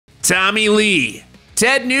Tommy Lee,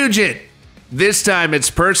 Ted Nugent. This time it's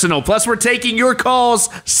personal. Plus, we're taking your calls.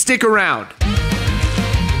 Stick around.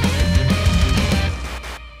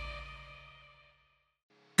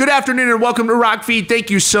 Good afternoon and welcome to Rock Feed. Thank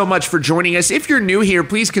you so much for joining us. If you're new here,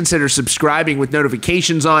 please consider subscribing with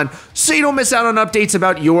notifications on so you don't miss out on updates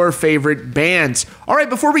about your favorite bands. All right,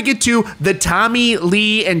 before we get to the Tommy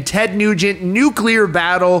Lee and Ted Nugent nuclear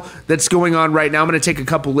battle that's going on right now, I'm going to take a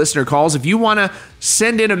couple listener calls. If you want to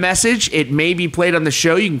send in a message, it may be played on the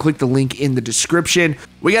show. You can click the link in the description.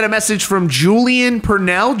 We got a message from Julian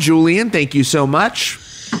Purnell. Julian, thank you so much.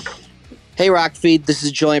 Hey, Rock Feed. This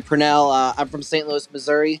is Julian Purnell. I'm from St. Louis,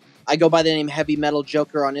 Missouri. I go by the name Heavy Metal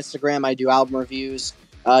Joker on Instagram. I do album reviews,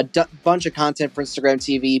 bunch of content for Instagram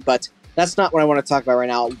TV, but that's not what I want to talk about right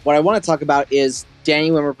now. What I want to talk about is Danny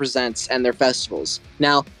Wimmer Presents and their festivals.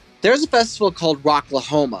 Now, there's a festival called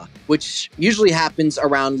Rocklahoma, which usually happens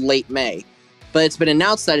around late May, but it's been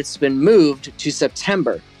announced that it's been moved to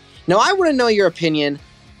September. Now, I want to know your opinion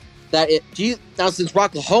that since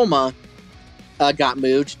Rocklahoma got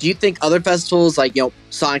moved, do you think other festivals like,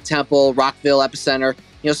 Sonic Temple, Rockville, Epicenter,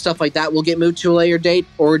 stuff like that will get moved to a later date,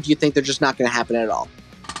 or do you think they're just not going to happen at all?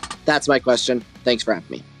 That's my question. Thanks for having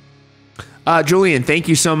me. Julian, thank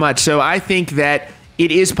you so much. So I think that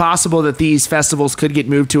it is possible that these festivals could get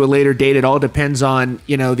moved to a later date. It all depends on,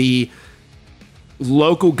 the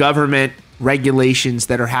local government regulations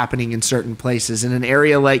that are happening in certain places. In an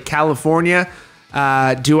area like California,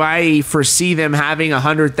 do I foresee them having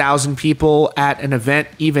 100,000 people at an event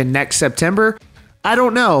even next September? I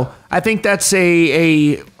don't know. I think that's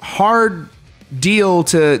a hard deal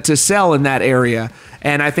to sell in that area.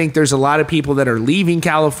 And I think there's a lot of people that are leaving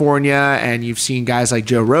California, and you've seen guys like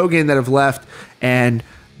Joe Rogan that have left, and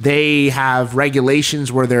they have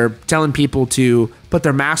regulations where they're telling people to put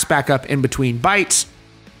their mask back up in between bites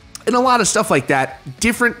and a lot of stuff like that.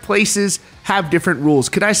 Different places have different rules.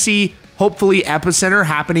 Could I see hopefully Epicenter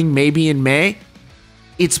happening maybe in May?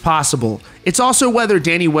 It's possible. It's also whether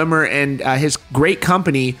Danny Wimmer and his great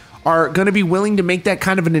company are going to be willing to make that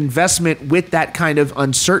kind of an investment with that kind of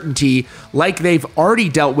uncertainty like they've already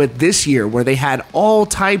dealt with this year, where they had all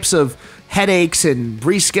types of headaches and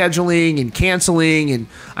rescheduling and canceling, and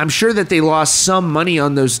I'm sure that they lost some money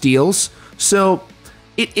on those deals. So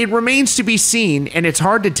it remains to be seen, and it's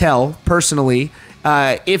hard to tell personally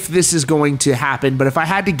if this is going to happen. But if I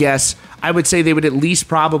had to guess, I would say they would at least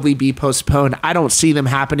probably be postponed. I don't see them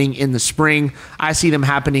happening in the spring. I see them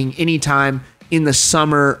happening anytime in the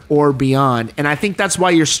summer or beyond. And I think that's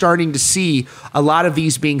why you're starting to see a lot of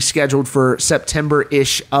these being scheduled for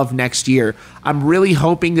September-ish of next year. I'm really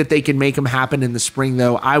hoping that they can make them happen in the spring,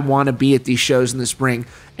 though. I want to be at these shows in the spring.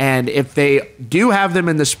 And if they do have them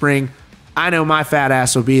in the spring, I know my fat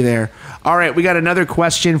ass will be there. All right, we got another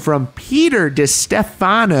question from Peter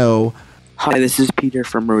DeStefano. Hi, this is Peter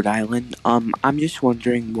from Rhode Island. I'm just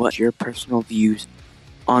wondering what your personal views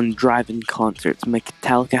on drive-in concerts.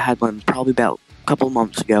 Metallica had one probably about a couple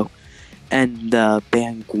months ago, and the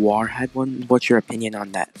band Gwar had one. What's your opinion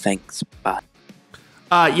on that? Thanks. Bye.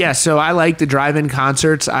 Yeah, so I like the drive-in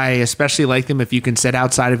concerts. I especially like them if you can sit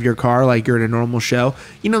outside of your car like you're at a normal show.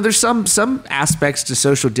 There's some aspects to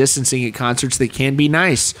social distancing at concerts that can be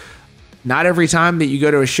nice. Not every time that you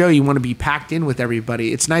go to a show, you want to be packed in with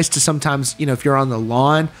everybody. It's nice to sometimes, if you're on the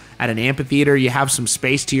lawn at an amphitheater, you have some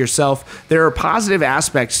space to yourself. There are positive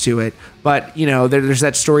aspects to it, but, there's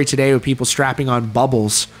that story today with people strapping on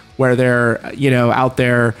bubbles where they're, out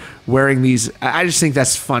there wearing these. I just think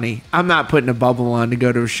that's funny. I'm not putting a bubble on to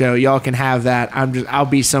go to a show. Y'all can have that. I'll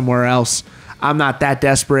be somewhere else. I'm not that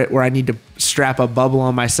desperate where I need to strap a bubble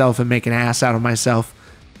on myself and make an ass out of myself.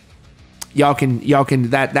 Y'all can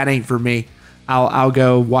that ain't for me. I'll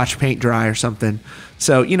go watch paint dry or something.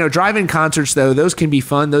 So, drive-in concerts though, those can be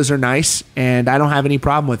fun. Those are nice, and I don't have any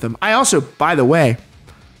problem with them. I also, by the way,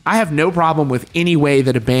 I have no problem with any way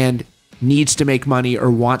that a band needs to make money or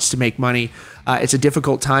wants to make money. It's a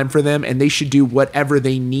difficult time for them, and they should do whatever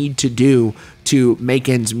they need to do to make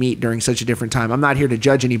ends meet during such a different time. I'm not here to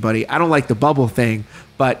judge anybody. I don't like the bubble thing,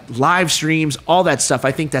 but live streams, all that stuff,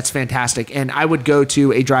 I think that's fantastic, and I would go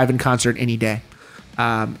to a drive-in concert any day.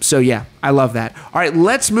 So yeah, I love that. All right,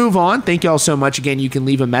 let's move on. Thank you all so much. Again, you can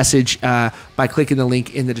leave a message by clicking the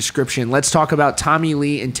link in the description. Let's talk about Tommy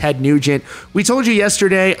Lee and Ted Nugent. We told you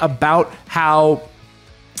yesterday about how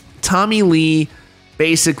Tommy Lee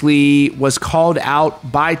basically was called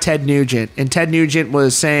out by Ted Nugent, and Ted Nugent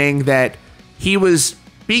was saying that he was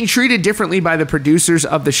being treated differently by the producers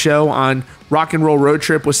of the show on Rock and Roll Road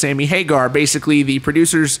Trip with Sammy Hagar. Basically, the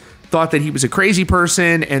producers thought that he was a crazy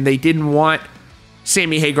person, and they didn't want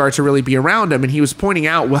Sammy Hagar to really be around him. And he was pointing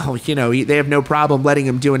out, well, they have no problem letting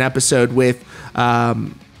him do an episode with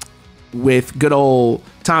good old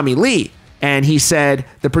Tommy Lee. And he said,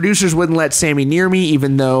 the producers wouldn't let Sammy near me,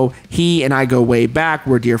 even though he and I go way back.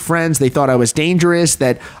 We're dear friends. They thought I was dangerous,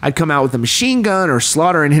 that I'd come out with a machine gun or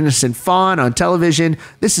slaughter an innocent fawn on television.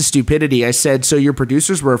 This is stupidity. I said, so your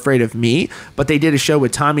producers were afraid of me, but they did a show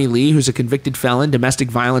with Tommy Lee, who's a convicted felon, domestic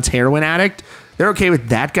violence, heroin addict. They're okay with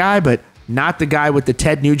that guy, but not the guy with the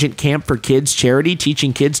Ted Nugent Camp for Kids charity,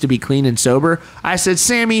 teaching kids to be clean and sober. I said,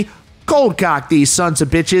 Sammy, cold cock these sons of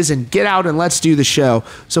bitches and get out and let's do the show.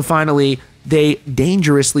 So finally, they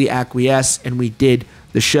dangerously acquiesced, and we did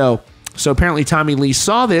the show. So apparently Tommy Lee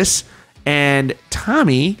saw this, and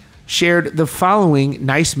Tommy shared the following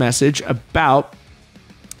nice message about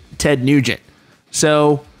Ted Nugent.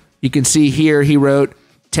 So you can see here he wrote,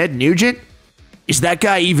 Ted Nugent? Is that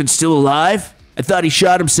guy even still alive? I thought he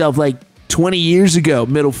shot himself like 20 years ago.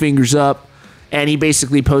 Middle fingers up. And he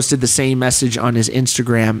basically posted the same message on his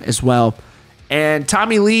Instagram as well. And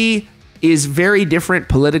Tommy Lee is very different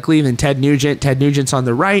politically than Ted Nugent. Ted Nugent's on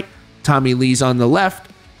the right, Tommy Lee's on the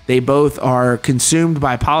left. They both are consumed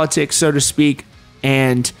by politics, so to speak,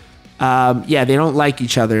 and they don't like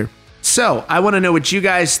each other. So I want to know what you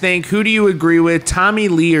guys think. Who do you agree with, Tommy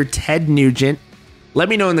Lee or Ted Nugent? Let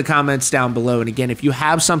me know in the comments down below. And again, if you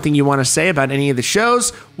have something you want to say about any of the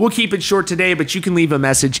shows, we'll keep it short today, but you can leave a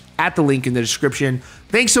message at the link in the description.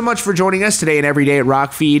 Thanks so much for joining us today and every day at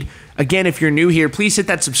Rock Feed. Again, if you're new here, please hit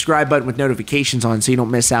that subscribe button with notifications on so you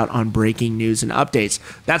don't miss out on breaking news and updates.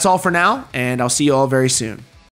 That's all for now, and I'll see you all very soon.